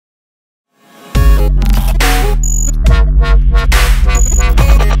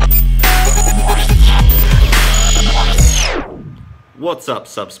What's up,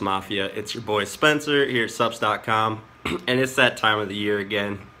 Suppz Mafia? It's your boy Spencer here at Suppz.com, and it's that time of the year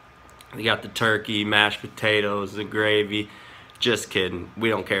again. We got the turkey, mashed potatoes, the gravy. Just kidding. We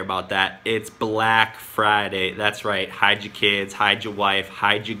don't care about that. It's Black Friday. That's right. Hide your kids, hide your wife,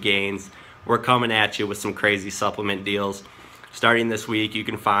 hide your gains. We're coming at you with some crazy supplement deals. Starting this week, you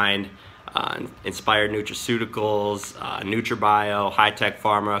can find Inspired Nutraceuticals, NutraBio, High-Tech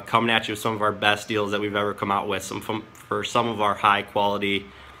Pharma, coming at you with some of our best deals that we've ever come out with for some of our high-quality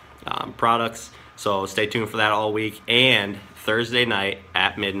products. So stay tuned for that all week. And Thursday night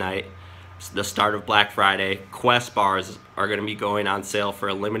at midnight, the start of Black Friday, Quest bars are going to be going on sale for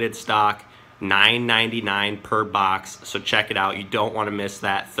a limited stock, $9.99 per box. So check it out. You don't want to miss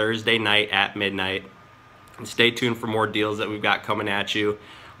that Thursday night at midnight. And stay tuned for more deals that we've got coming at you.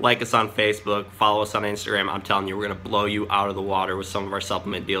 Like us on Facebook, follow us on Instagram. I'm telling you, we're going to blow you out of the water with some of our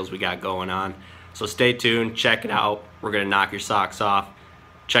supplement deals we got going on. So stay tuned, check it out. We're going to knock your socks off.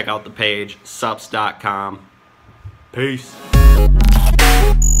 Check out the page, Suppz.com. Peace.